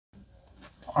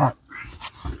Alright.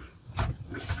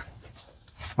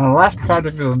 The last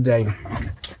project of the day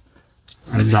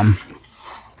is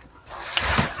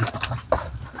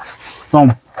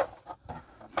so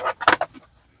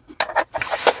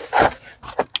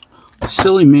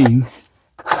silly me.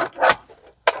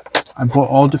 I bought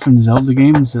all different Zelda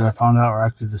games that I found out are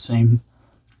actually the same,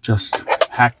 just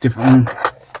hacked differently.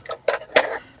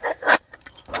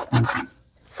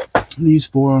 These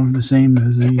four are the same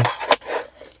as these.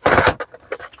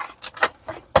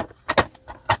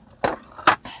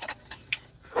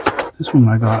 This one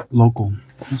I got local.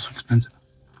 It's expensive.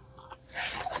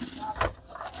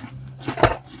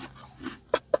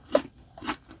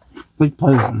 Big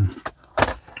pleasure.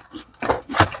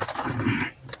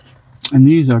 And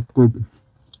these are good.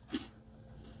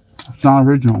 It's not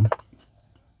original,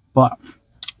 but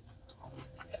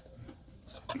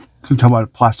you can tell by the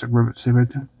plastic rivets. See right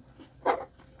there?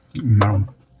 No.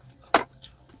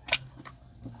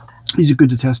 These are good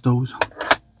to test those.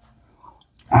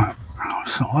 Alright,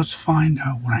 so let's find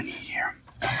out what I need here.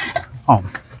 Oh,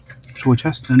 so we're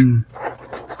testing.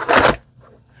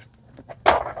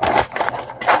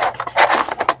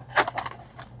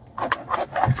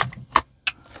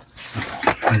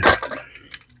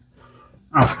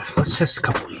 Alright, so let's test a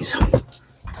couple of these.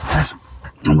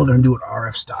 And we're going to do it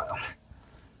RF style.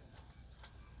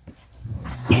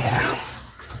 Yeah.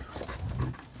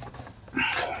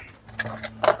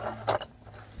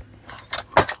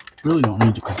 Really don't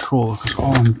need the controller because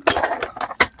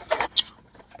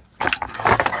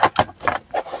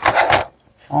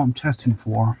all I'm testing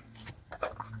for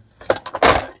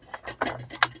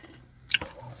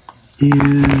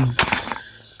is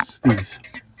these.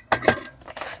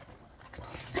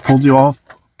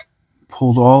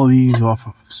 Pulled all of these off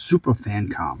of Super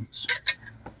Famicom's,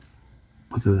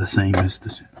 but they're the same as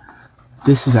this.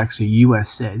 This is actually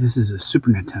USA. This is a Super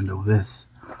Nintendo.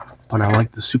 But I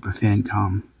like the Super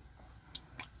Famicom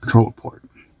controller port.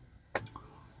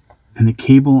 And the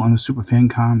cable on the Super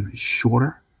Famicom is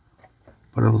shorter,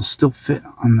 but it'll still fit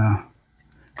on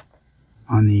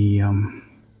the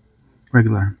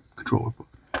regular controller port.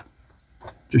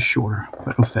 Just shorter,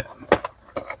 but it'll fit.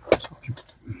 So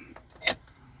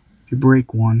if you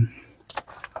break one,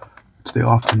 which they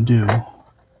often do,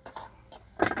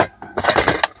 that's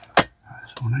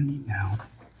what I need now.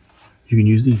 You can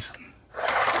use these.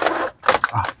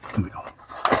 Ah, here we go.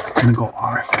 I'm gonna go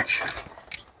RF action.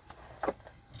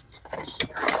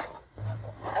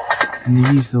 And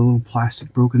these, the little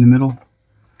plastic broke in the middle,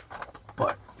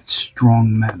 but it's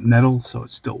strong metal, so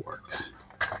it still works.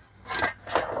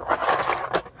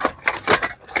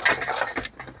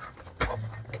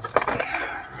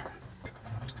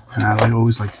 And I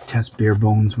always like to test bare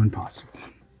bones when possible.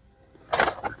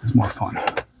 It's more fun.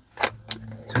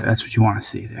 So that's what you want to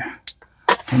see there.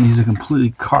 And these are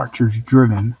completely cartridge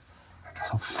driven.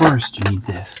 So first you need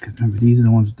this, because remember these are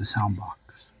the ones with the sound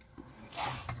box.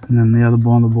 And then the other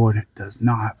board on the board does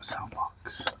not have a sound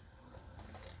box.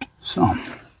 So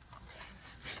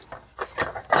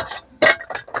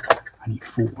I need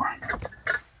 4.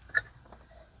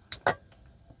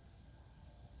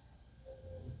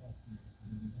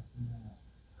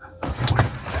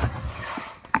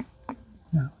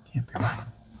 No, can't be right.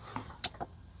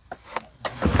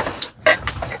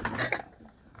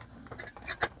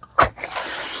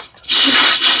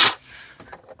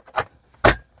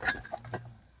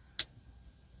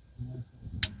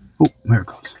 Oh, there it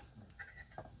goes.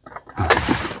 Oh,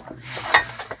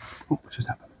 what just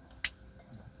happened?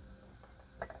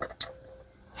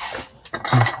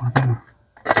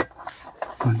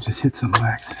 I just hit some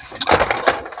wax.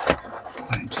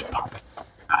 I just pop it.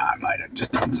 I might have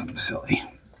just done something silly.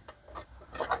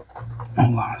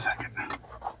 Hold on a second.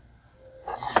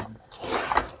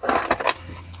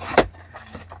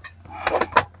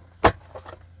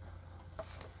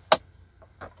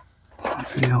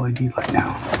 That's the LED light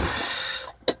now.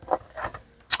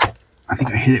 I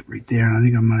think I hit it right there, and I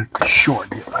think I'm going to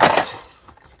short it.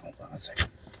 Hold on a second.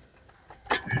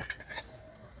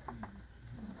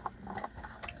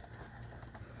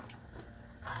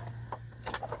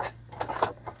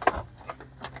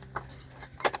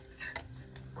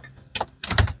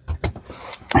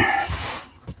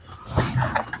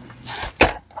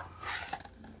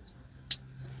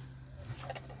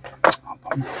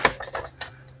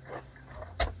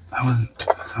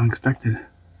 That's unexpected.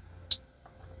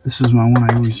 This was my one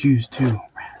I always use too.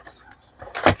 Rats.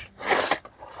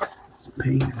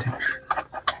 Paying attention.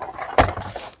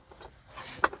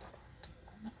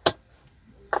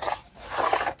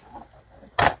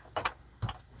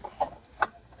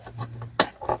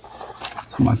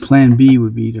 So my plan B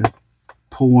would be to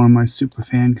pull one of my Super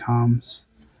Famicoms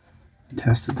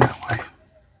Test it that way.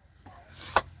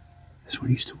 This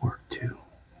one used to work too.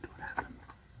 What happened?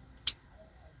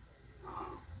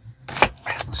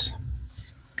 Rats.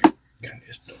 Kind of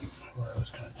just don't know what I was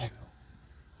gonna do.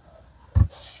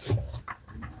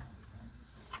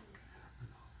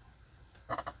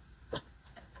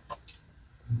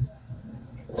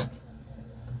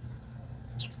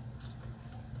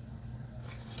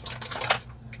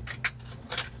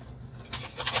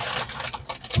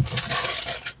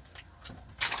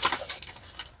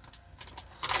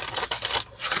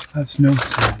 That's no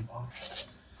sound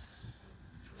box.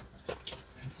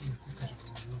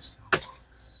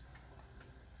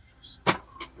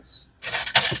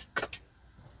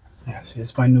 Yeah, see,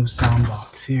 it's my new sound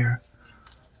box here.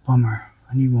 Bummer.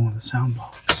 I need one with a sound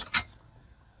box.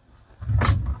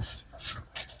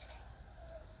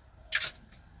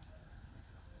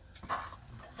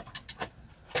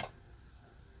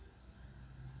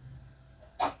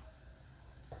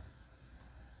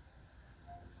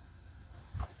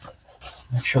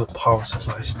 Make sure the power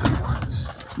supply still works.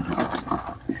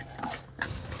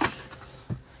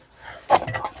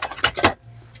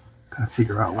 Gotta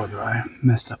figure out whether I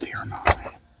messed up here or not.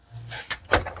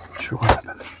 Not sure what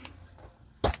happened.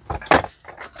 That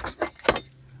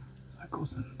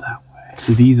goes in that way.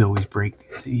 See, these always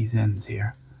break these ends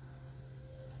here.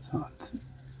 So it's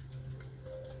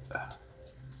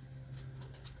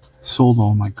sold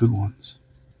all my good ones.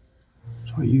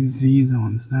 So I use these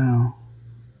ones now.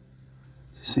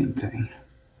 Same thing.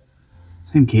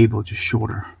 Same cable, just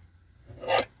shorter.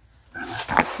 I'm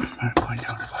trying to find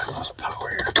out if I lost power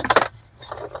here.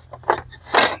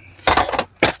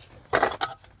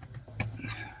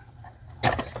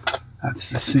 That's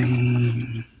the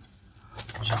same.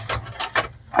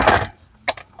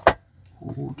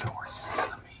 Oh, George.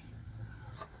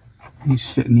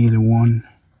 These fit in either one.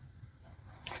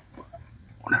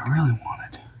 What I really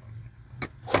wanted.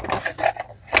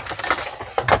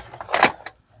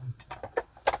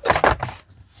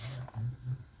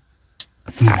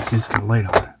 Yeah, see, it's got a light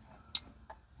on it.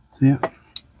 See it?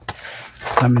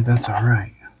 That means that's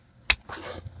alright.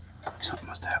 Something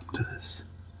must have happened to this.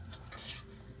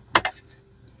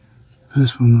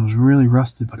 This one was really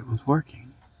rusted, but it was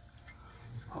working.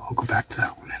 I'll go back to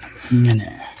that one in a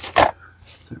minute. So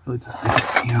it really doesn't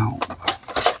help me out.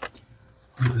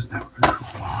 It was never going to go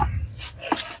on.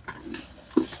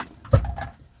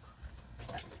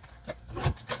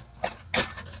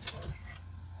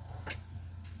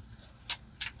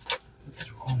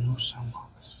 No sound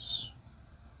boxes.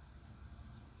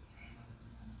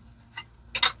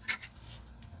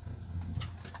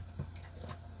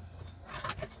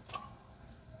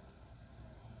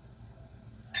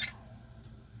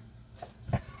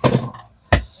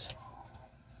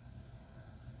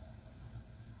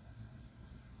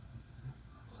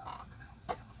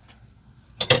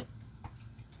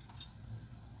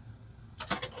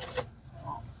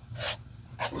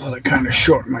 So I kind of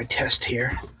shortened my test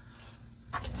here.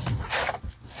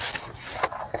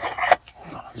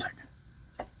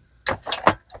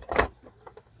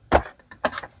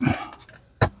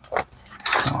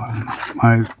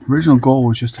 My original goal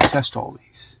was just to test all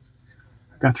these.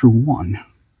 I got through one.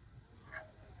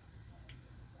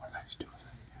 What did I just do with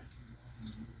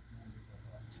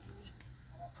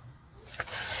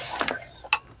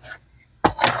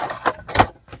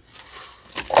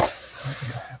What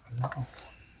did I happen now?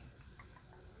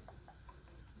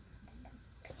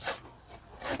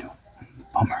 I don't.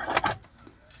 Bummer.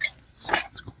 So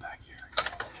let's go back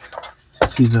here.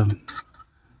 See, the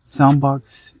sound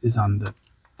box is on the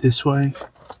this way.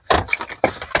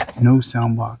 No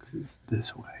sound box is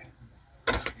this way.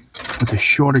 With a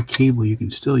shorter cable, you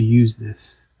can still use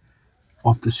this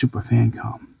off the Super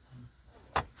Famicom.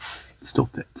 It still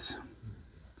fits.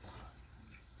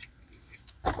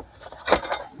 That's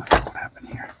what happened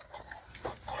here.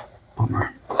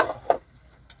 Bummer. I'll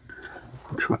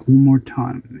try it one more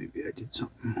time. Maybe I did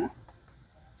something more.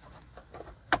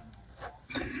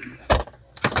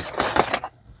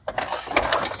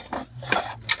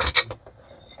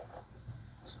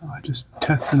 I just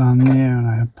tested on there and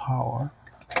I have power.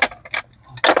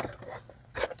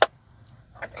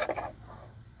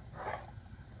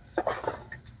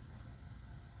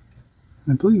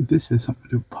 I believe this has something to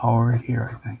do with power right here,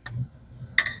 I think.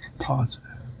 Positive.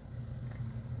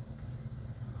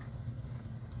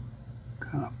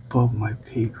 Kind of above my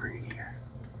pay grade here.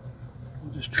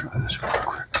 We'll just try this real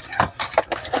quick again.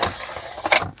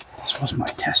 This was my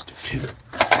tester too.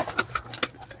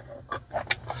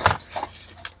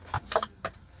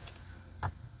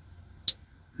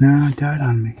 No, it died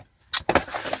on me.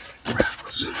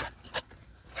 Rats. I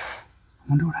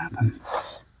wonder what happened.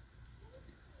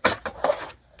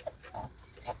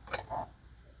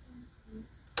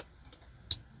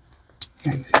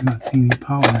 Yeah, I'm not seeing any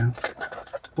power now.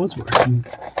 It was working.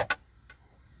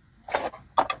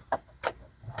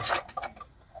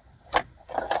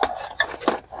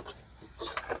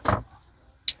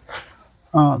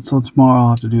 So tomorrow I'll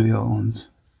have to do the other ones.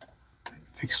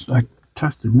 I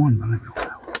tested one, but I don't know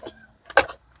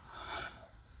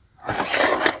how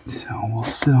to. So we'll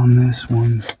sit on this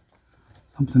one.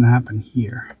 Something happened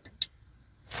here.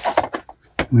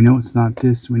 We know it's not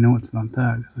this, we know it's not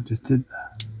that, so I just did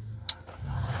that.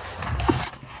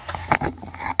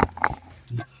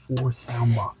 Need 4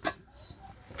 sound boxes.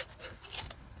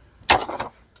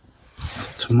 So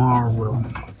tomorrow we'll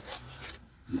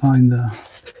find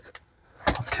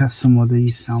I'll test some of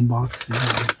these sound boxes.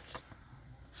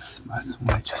 That's the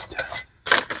one I just tested.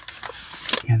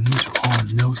 Again, these are all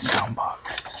no sound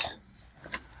boxes.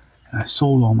 And I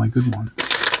sold all my good ones.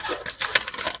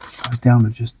 I was down to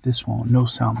just this one with no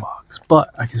sound box. But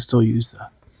I can still use the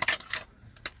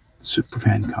Super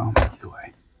Famicom either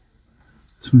way.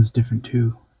 This one's different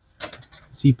too.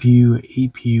 CPU,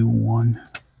 APU 1.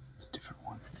 It's a different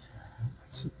one.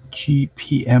 It's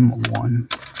GPM 1.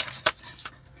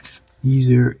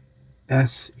 These are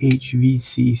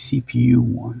SHVC CPU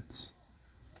 1s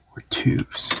or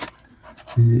 2s.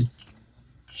 This is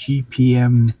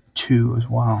GPM 2 as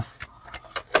well.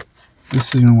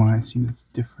 This is the one I see that's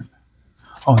different.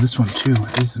 Oh, this one too.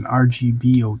 This is an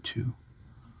RGB02.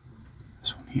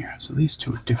 This one here. So these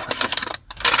two are different.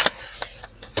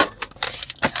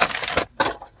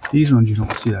 These ones you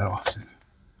don't see that often.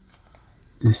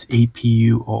 This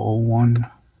APU 001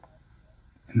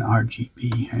 and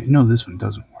RGB. I know this one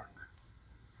doesn't work.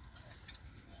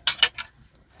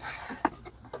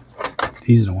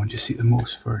 These are the ones you see the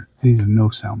most for. These are no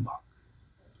sound box.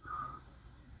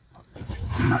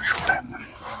 I'm not sure what happened.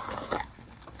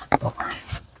 Bummer.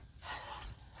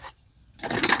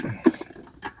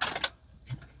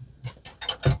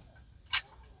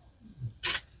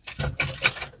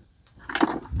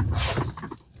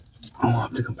 I'll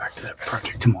have to come back to that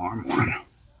project tomorrow morning.